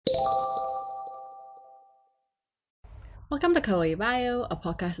Welcome to Kawaii Bio, a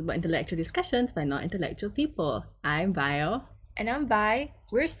podcast about intellectual discussions by not intellectual people. I'm Bio. And I'm Vi.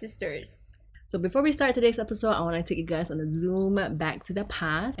 We're sisters. So before we start today's episode, I want to take you guys on a zoom back to the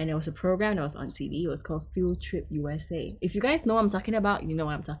past. And there was a program that was on TV. It was called Field Trip USA. If you guys know what I'm talking about, you know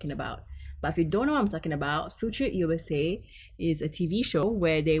what I'm talking about. But if you don't know what I'm talking about, Field Trip USA is a TV show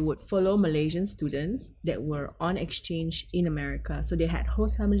where they would follow Malaysian students that were on exchange in America. So they had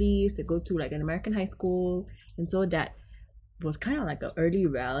host families that go to like an American high school. And so that was kind of like an early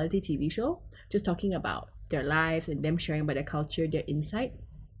reality TV show, just talking about their lives and them sharing about their culture, their insight.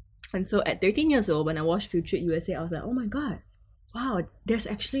 And so at 13 years old, when I watched Field Trip USA, I was like, oh my god, wow, there's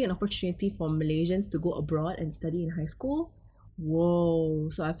actually an opportunity for Malaysians to go abroad and study in high school. Whoa.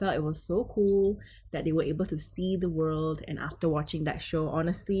 So I felt it was so cool that they were able to see the world. And after watching that show,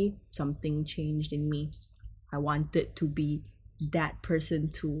 honestly, something changed in me. I wanted to be that person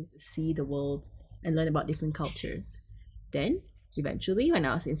to see the world and learn about different cultures. Then, eventually, when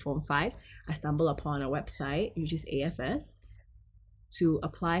I was in Form 5, I stumbled upon a website, which is AFS, to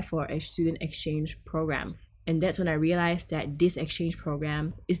apply for a student exchange program. And that's when I realized that this exchange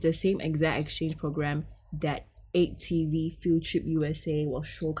program is the same exact exchange program that 8TV Field Trip USA was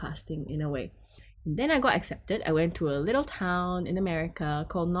showcasting in a way. And then I got accepted. I went to a little town in America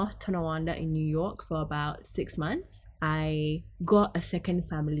called North Tonawanda in New York for about 6 months. I got a second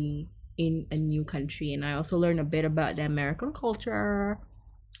family in a new country, and I also learned a bit about the American culture.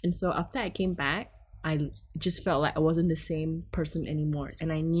 And so after I came back, I just felt like I wasn't the same person anymore,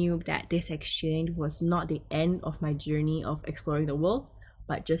 and I knew that this exchange was not the end of my journey of exploring the world,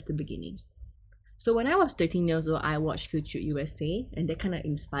 but just the beginning. So when I was 13 years old, I watched Future USA, and that kind of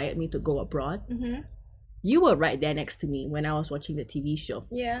inspired me to go abroad. You were right there next to me when I was watching the TV show.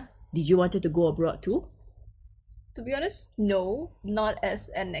 Yeah. Did you wanted to go abroad too? To be honest, no, not as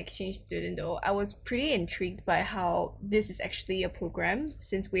an exchange student though. I was pretty intrigued by how this is actually a program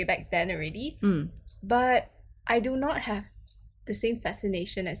since way back then already. But I do not have the same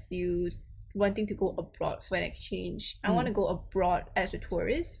fascination as you wanting to go abroad for an exchange. I want to go abroad as a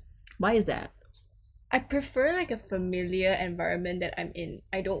tourist. Why is that? I prefer like a familiar environment that I'm in.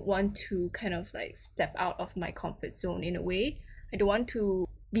 I don't want to kind of like step out of my comfort zone in a way. I don't want to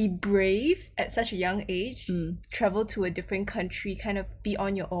be brave at such a young age, travel to a different country, kind of be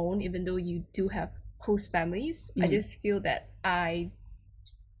on your own, even though you do have host families. I just feel that I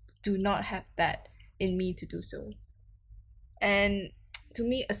do not have that in me to do so. And to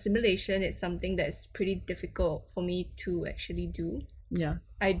me, assimilation is something that's pretty difficult for me to actually do. Yeah.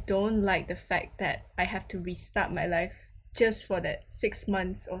 I don't like the fact that I have to restart my life just for that 6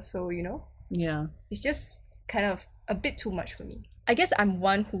 months or so, you know? Yeah. It's just kind of a bit too much for me. I guess I'm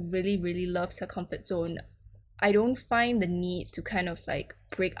one who really, really loves her comfort zone. I don't find the need to kind of like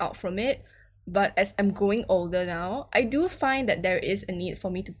break out from it. But as I'm growing older now, I do find that there is a need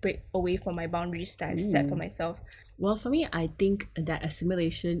for me to break away from my boundaries that I've set for myself. Well, for me, I think that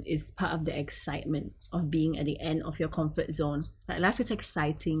assimilation is part of the excitement of being at the end of your comfort zone. Like, life is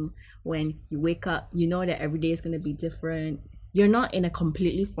exciting when you wake up, you know that every day is going to be different. You're not in a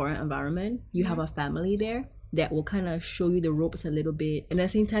completely foreign environment. You have a family there that will kind of show you the ropes a little bit. And at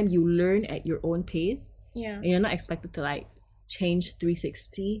the same time, you learn at your own pace. Yeah. And you're not expected to like change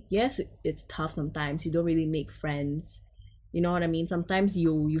 360. Yes, it's tough sometimes. You don't really make friends. You know what I mean? Sometimes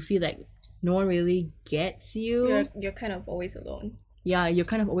you feel like no one really gets you. You're kind of always alone. Yeah, you're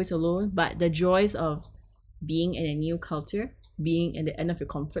kind of always alone. But the joys of being in a new culture, being at the end of your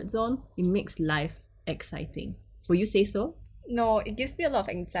comfort zone, it makes life exciting. Will you say so? No, it gives me a lot of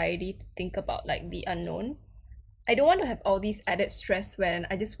anxiety to think about like the unknown. I don't want to have all these added stress when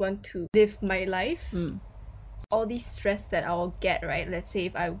I just want to live my life. All these stress that I'll get, right? Let's say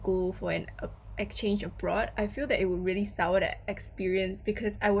if I go for an exchange abroad, I feel that it would really sour that experience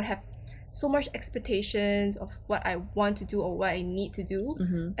because I would have so much expectations of what I want to do or what I need to do,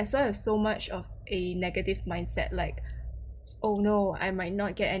 as well as so much of a negative mindset like, oh no, I might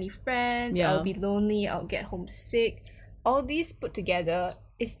not get any friends, I'll be lonely, I'll get homesick. All these put together,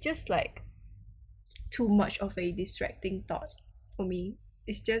 it's just like too much of a distracting thought for me.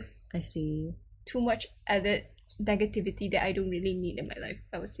 It's just I see. too much added negativity that I don't really need in my life,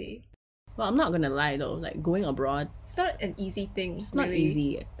 I would say. Well, I'm not gonna lie though, like going abroad, It's not an easy thing. it's not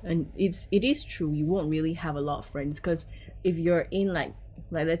easy, and it is true. You won't really have a lot of friends because if you're in like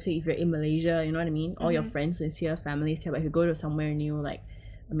let's say if you're in Malaysia, you know what I mean. All your friends is here, families here. But if you go to somewhere new like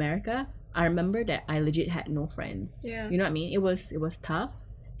America, I remember that I legit had no friends. Yeah. You know what I mean? It was tough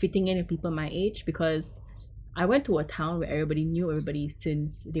fitting in with people my age because I went to a town where everybody knew everybody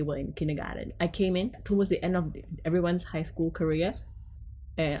since they were in kindergarten. I came in towards the end of everyone's high school career,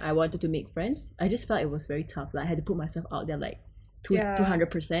 and I wanted to make friends, I just felt it was very tough. Like I had to put myself out there like Yeah.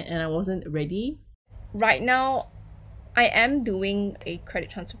 200%, and I wasn't ready. Right now, I am doing a credit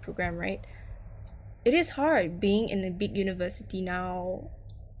transfer program, right? It is hard being in a big university now.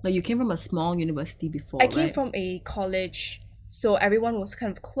 Like you came from a small university before, I came right? from a college, so everyone was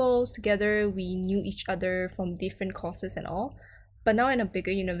kind of close together. We knew each other from different courses and all. But now in a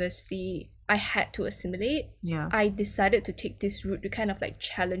bigger university, I had to assimilate. Yeah. I decided to take this route to kind of like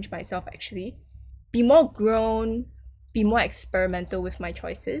challenge myself actually. Be more grown, be more experimental with my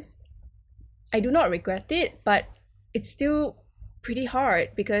choices. I do not regret it, but it's still pretty hard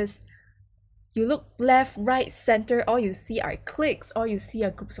because you look left, right, center, all you see are cliques, all you see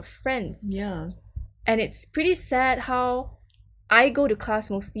are groups of friends. Yeah. And it's pretty sad how I go to class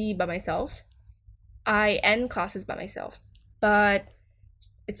mostly by myself. I end classes by myself. But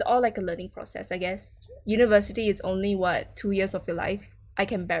it's all like a learning process, I guess. University is only 2 years of your life. I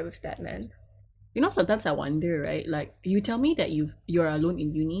can bear with that, man. You know, sometimes I wonder, right? Like you tell me that you're alone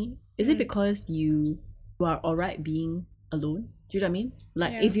in uni. Is it because you are alright being alone? Do you know what I mean?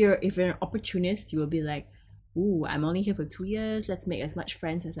 Like Yeah. if you're an opportunist, you will be like, "Ooh, I'm only here for 2 years. Let's make as much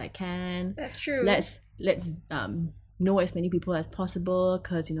friends as I can. That's true. Let's know as many people as possible,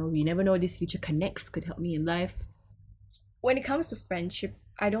 because you never know, this future connects could help me in life." When it comes to friendship,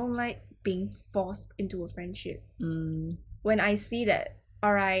 I don't like being forced into a friendship. Mm. When I see that,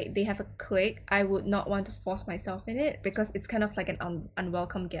 alright, they have a clique, I would not want to force myself in it because it's kind of like an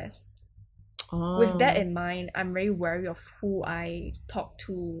unwelcome guest. With that in mind, I'm very wary of who I talk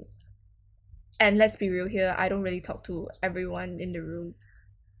to. And let's be real here, I don't really talk to everyone in the room.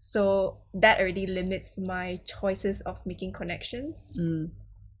 So that already limits my choices of making connections.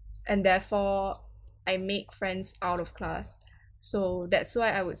 And therefore, I make friends out of class. So that's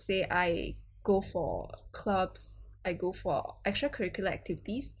why I would say I go for clubs, I go for extracurricular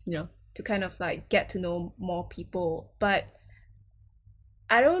activities Yeah. to kind of like get to know more people. But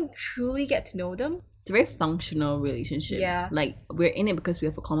I don't truly get to know them. It's a very functional relationship. Yeah. Like we're in it because we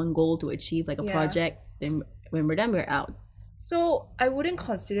have a common goal to achieve, like a Yeah. project. Then when we're done, we're out. So I wouldn't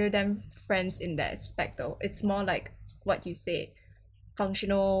consider them friends in that aspect though. It's more like what you say,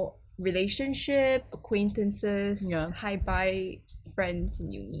 functional relationship, acquaintances, Yeah. hi-bye friends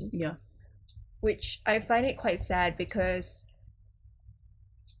in uni. Yeah. Which I find it quite sad because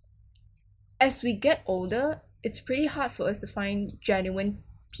as we get older, it's pretty hard for us to find genuine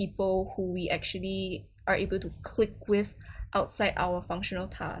people who we actually are able to click with outside our functional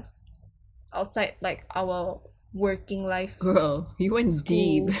tasks, outside like our working life. Girl, you went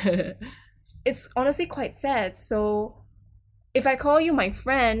School. deep. It's honestly quite sad. So if I call you my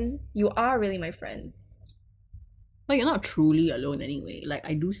friend, you are really my friend. But you're not truly alone anyway. Like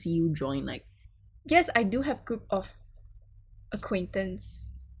I do see you join like Yes, I do have group of acquaintance,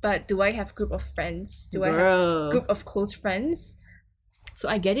 but do I have group of friends? Do I have girl. group of close friends? So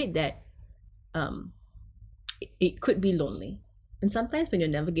I get it that it could be lonely. And sometimes when you're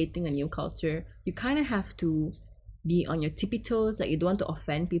navigating a new culture, you kind of have to be on your tippy toes. Like you don't want to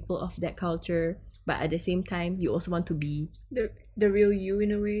offend people of that culture, but at the same time, you also want to be The real you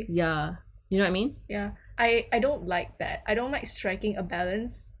in a way. yeah. You know what I mean? Yeah. I don't like that. I don't like striking a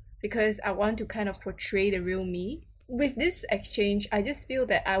balance because I want to kind of portray the real me. With this exchange, I just feel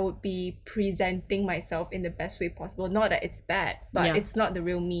that I would be presenting myself in the best way possible. Not that it's bad, but Yeah. it's not the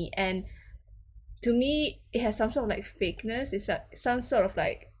real me. And to me, it has some sort of like fakeness. It's some sort of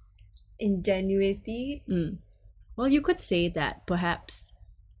like ingenuity. Well, you could say that perhaps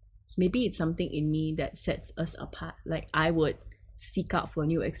maybe it's something in me that sets us apart. Like I would seek out for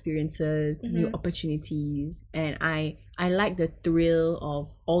new experiences, new opportunities, and I like the thrill of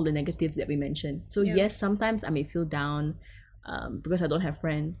all the negatives that we mentioned. So Yeah. yes, sometimes I may feel down because I don't have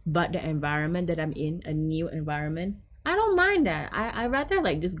friends, but the environment that I'm in, a new environment, I don't mind that. I rather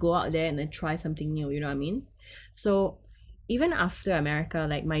like just go out there and then try something new, you know what I mean? So even after America,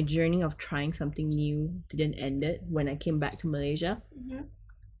 like my journey of trying something new didn't end it when I came back to Malaysia.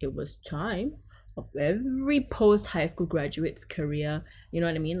 It was time of every post high school graduate's career. You know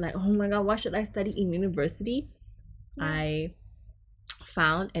what I mean? Like, oh my god, what should I study in university? I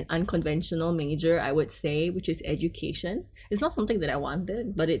found an unconventional major, I would say, which is education. It's not something that I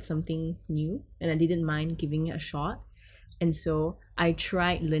wanted, but it's something new, and I didn't mind giving it a shot. And so I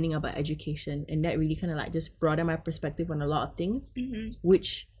tried learning about education, and that really kind of like just broadened my perspective on a lot of things,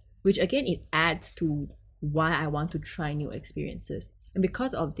 which again, it adds to why I want to try new experiences. And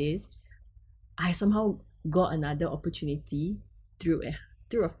because of this, I somehow got another opportunity through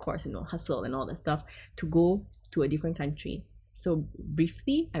of course, hustle and all that stuff, to go to a different country. So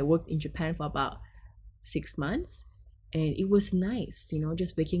briefly, I worked in Japan for about 6 months, And it was nice, you know,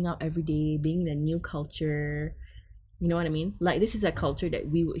 just waking up every day, being in a new culture. You know what I mean? Like, this is a culture that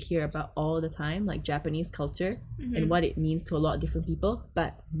we would hear about all the time, like Japanese culture, and what it means to a lot of different people.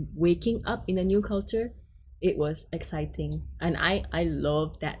 But waking up in a new culture, it was exciting. And I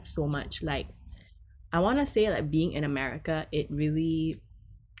love that so much. Like, I want to say, like, being in America, it really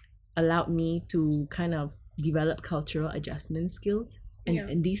allowed me to kind of develop cultural adjustment skills.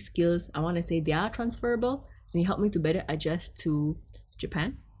 And these skills, I want to say, they are transferable. And it helped me to better adjust to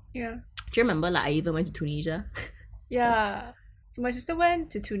Japan. Yeah. Do you remember, like, I even went to Tunisia? Yeah. So my sister went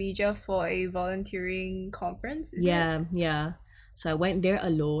to Tunisia for a volunteering conference. Is Yeah, it? yeah. So I went there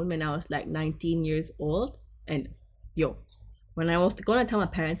alone when I was like 19 years old. And yo, when I was gonna tell my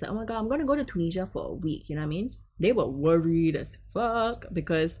parents, like, oh my god, I'm gonna go to Tunisia for a week, you know what I mean? They were worried as fuck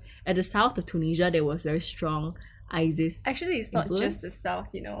because at the south of Tunisia there was very strong ISIS Actually, it's not influence. just the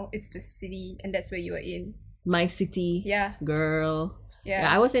south, you know, it's the city, and that's where you were in. My city, Yeah. girl. Yeah.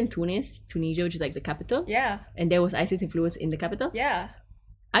 Yeah, I was in Tunisia, which is like the capital. Yeah. And there was ISIS influence in the capital. Yeah.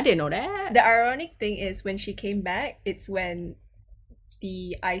 I didn't know that. The ironic thing is when she came back, it's when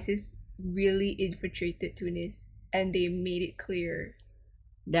the ISIS really infiltrated Tunis and they made it clear.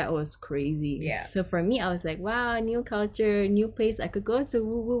 That was crazy. Yeah. So for me, I was like, wow, new culture, new place I could go to.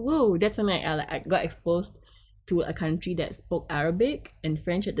 Woo, woo, woo. That's when I got exposed to a country that spoke Arabic and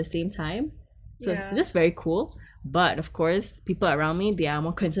French at the same time. So Yeah. just very cool. But of course, people around me, they are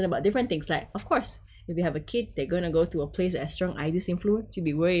more concerned about different things. Like, of course, if you have a kid, they're gonna go to a place that has strong ISIS influence. You'd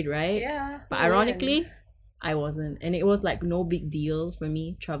be worried, right? Yeah. But who ironically, wouldn't? I wasn't. And it was like no big deal for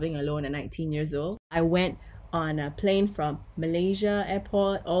me traveling alone at 19 years old. I went on a plane from Malaysia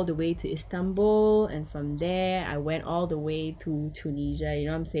airport all the way to Istanbul, and from there I went all the way to Tunisia, you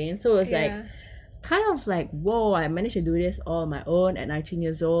know what I'm saying? So it was like Yeah. kind of like, whoa, I managed to do this all on my own at 19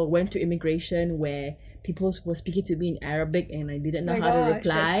 years old. Went to immigration where people were speaking to me in Arabic and I didn't know Oh my how to gosh,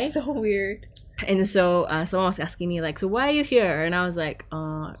 reply. that's so weird. And so someone was asking me like, so why are you here? And I was like,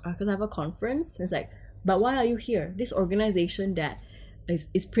 because I have a conference. And it's like, but why are you here? This organization that is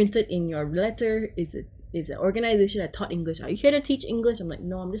printed in your letter is an organization that taught English. Are you here to teach English? I'm like,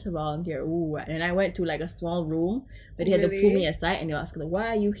 no, I'm just a volunteer. Ooh. And I went to like a small room, but they had to pull Really? me aside and they were asking, like, why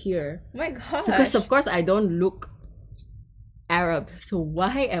are you here? Oh my gosh. Because of course I don't look Arab. So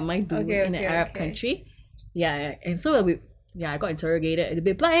why am I doing Okay, in an okay, Arab okay. country? Yeah, and so I got interrogated a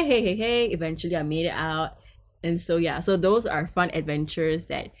bit, but hey. Eventually I made it out. And so yeah, so those are fun adventures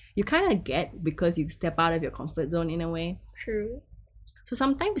that you kind of get because you step out of your comfort zone in a way. True. So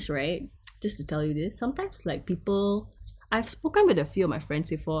sometimes, right, just to tell you this, sometimes like people, I've spoken with a few of my friends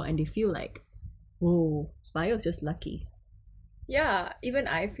before and they feel like, oh, Bio's just lucky. Yeah, even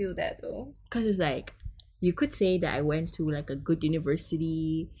I feel that though. Because it's like, you could say that I went to like a good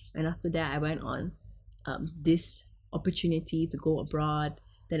university and after that I went on this opportunity to go abroad.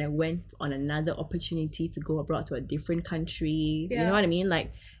 Then I went on another opportunity to go abroad to a different country. You Yeah. know what I mean?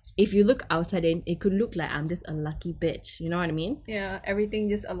 Like, if you look outside in, it could look like I'm just a lucky bitch. You know what I mean? Yeah, everything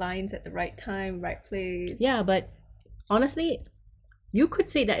just aligns at the right time, right place. Yeah, but honestly, you could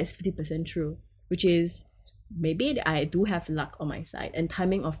say that is 50% true, which is maybe I do have luck on my side and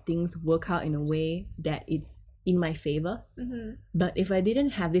timing of things work out in a way that it's in my favor. Mm-hmm. But if I didn't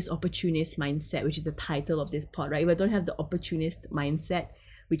have this opportunist mindset, which is the title of this pod, right? If I don't have the opportunist mindset,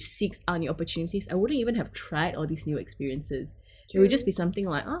 which seeks out new opportunities, I wouldn't even have tried all these new experiences. It would just be something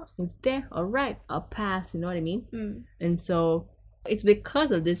like, oh, it's there, all right, I'll pass, you know what I mean? Mm. And so it's because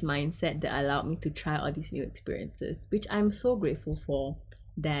of this mindset that allowed me to try all these new experiences, which I'm so grateful for,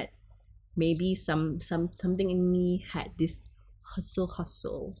 that maybe something in me had this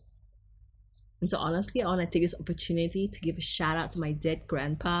hustle. And so honestly, I want to take this opportunity to give a shout out to my dead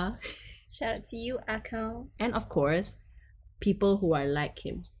grandpa Shout out to you, Akao. and of course people who are like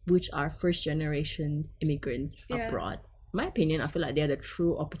him, which are first generation immigrants Yeah. abroad. In my opinion, I feel like they're the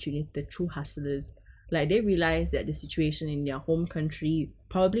true opportunists, the true hustlers. Like, they realize that the situation in their home country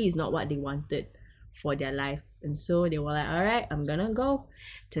probably is not what they wanted for their life, and so they were like, all right, I'm gonna go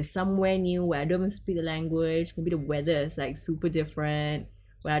to somewhere new where I don't even speak the language. Maybe the weather is like super different,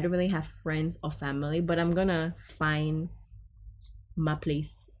 where I don't really have friends or family, but I'm gonna find my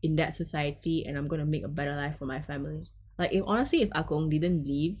place in that society and I'm gonna make a better life for my family. Like, if honestly, if Akong didn't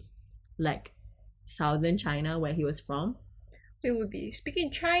leave like southern China where he was from, We would be speaking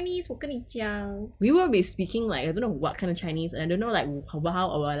Chinese. 我跟你讲, we will be speaking like, I don't know what kind of Chinese, and I don't know like how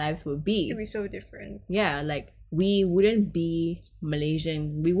our lives would be. it'd be so different. Yeah, like we wouldn't be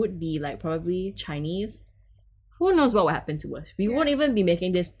Malaysian. We would be like probably Chinese. Who knows what would happen to us? We won't even be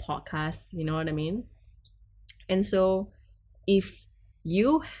making this podcast, you know what I mean? And so if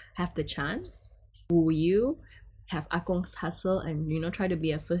you have the chance, will you have Akong's hustle and, you know, try to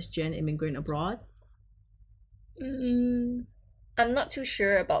be a first-gen immigrant abroad? I'm not too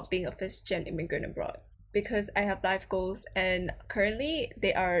sure about being a first-gen immigrant abroad because I have life goals and currently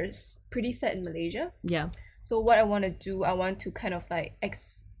they are pretty set in Malaysia. Yeah. So what I want to do, I want to kind of like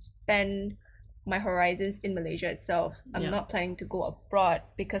expand my horizons in Malaysia itself. I'm not planning to go abroad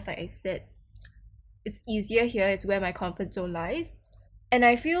because, like I said, it's easier here. It's where my comfort zone lies. And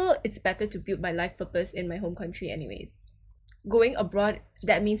I feel it's better to build my life purpose in my home country anyways. Going abroad,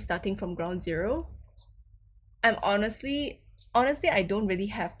 that means starting from ground zero. I'm honestly, I don't really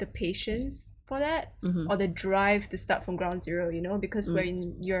have the patience for that or the drive to start from ground zero, you know, because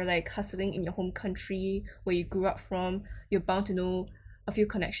when you're like hustling in your home country where you grew up from, you're bound to know a few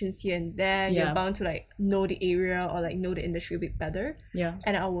connections here and there. You're bound to like know the area or like know the industry a bit better. Yeah.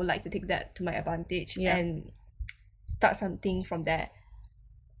 And I would like to take that to my advantage and start something from there.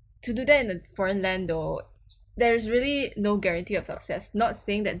 To do that in a foreign land though, there's really no guarantee of success. Not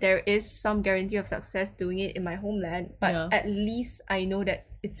saying that there is some guarantee of success doing it in my homeland, but at least I know that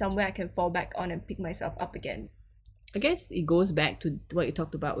it's somewhere I can fall back on and pick myself up again. I guess it goes back to what you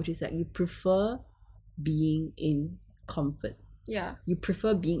talked about, which is that you prefer being in comfort. Yeah. You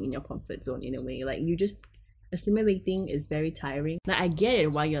prefer being in your comfort zone in a way. Like you just, assimilating is very tiring. Like I get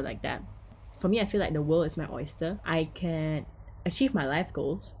it why you're like that. For me, I feel like the world is my oyster. I can achieve my life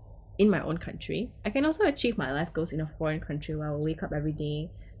goals in my own country. I can also achieve my life goals in a foreign country where I will wake up every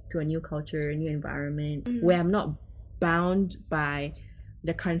day to a new culture, a new environment, where I'm not bound by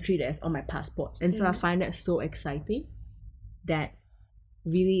the country that's on my passport. And so I find that so exciting that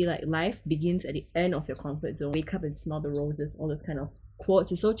really like life begins at the end of your comfort zone. Wake up and smell the roses, all those kind of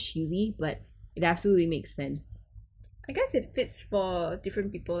quotes. It's so cheesy, but it absolutely makes sense. I guess it fits for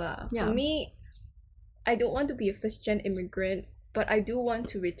different people lah. For me, I don't want to be a first-gen immigrant, but I do want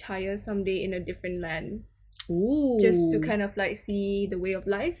to retire someday in a different land. Ooh. Just to kind of like see the way of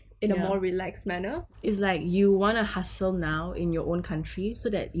life in a more relaxed manner. It's like you want to hustle now in your own country so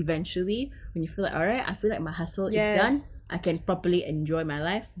that eventually when you feel like, alright, I feel like my hustle is done, I can properly enjoy my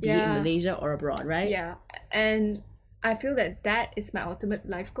life, be it in Malaysia or abroad, right? Yeah. And I feel that that is my ultimate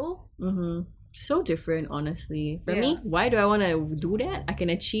life goal. So different, honestly. For me, why do I want to do that? I can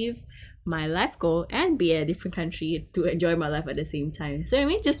achieve my life goal and be at a different country to enjoy my life at the same time. So I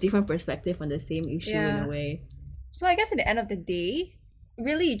mean, just different perspective on the same issue in a way. So I guess at the end of the day,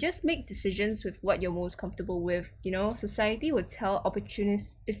 really just make decisions with what you're most comfortable with. You know, society would tell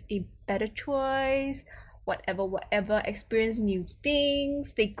opportunists is a better choice, whatever, experience new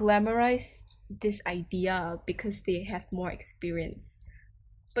things. They glamorize this idea because they have more experience.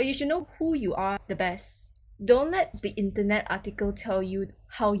 But you should know who you are the best. Don't let the internet article tell you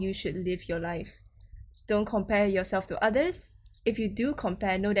how you should live your life. Don't compare yourself to others. If you do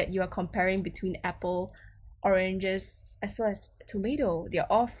compare, know that you are comparing between apple, oranges, as well as tomato.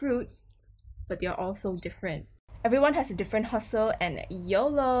 They're all fruits, but they're also different. Everyone has a different hustle and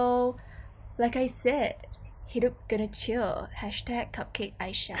YOLO. Like I said, hidup gonna chill. Hashtag Cupcake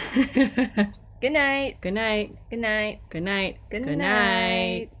Aisha. Good night. Good night. Good night. Good night. Good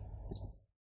night.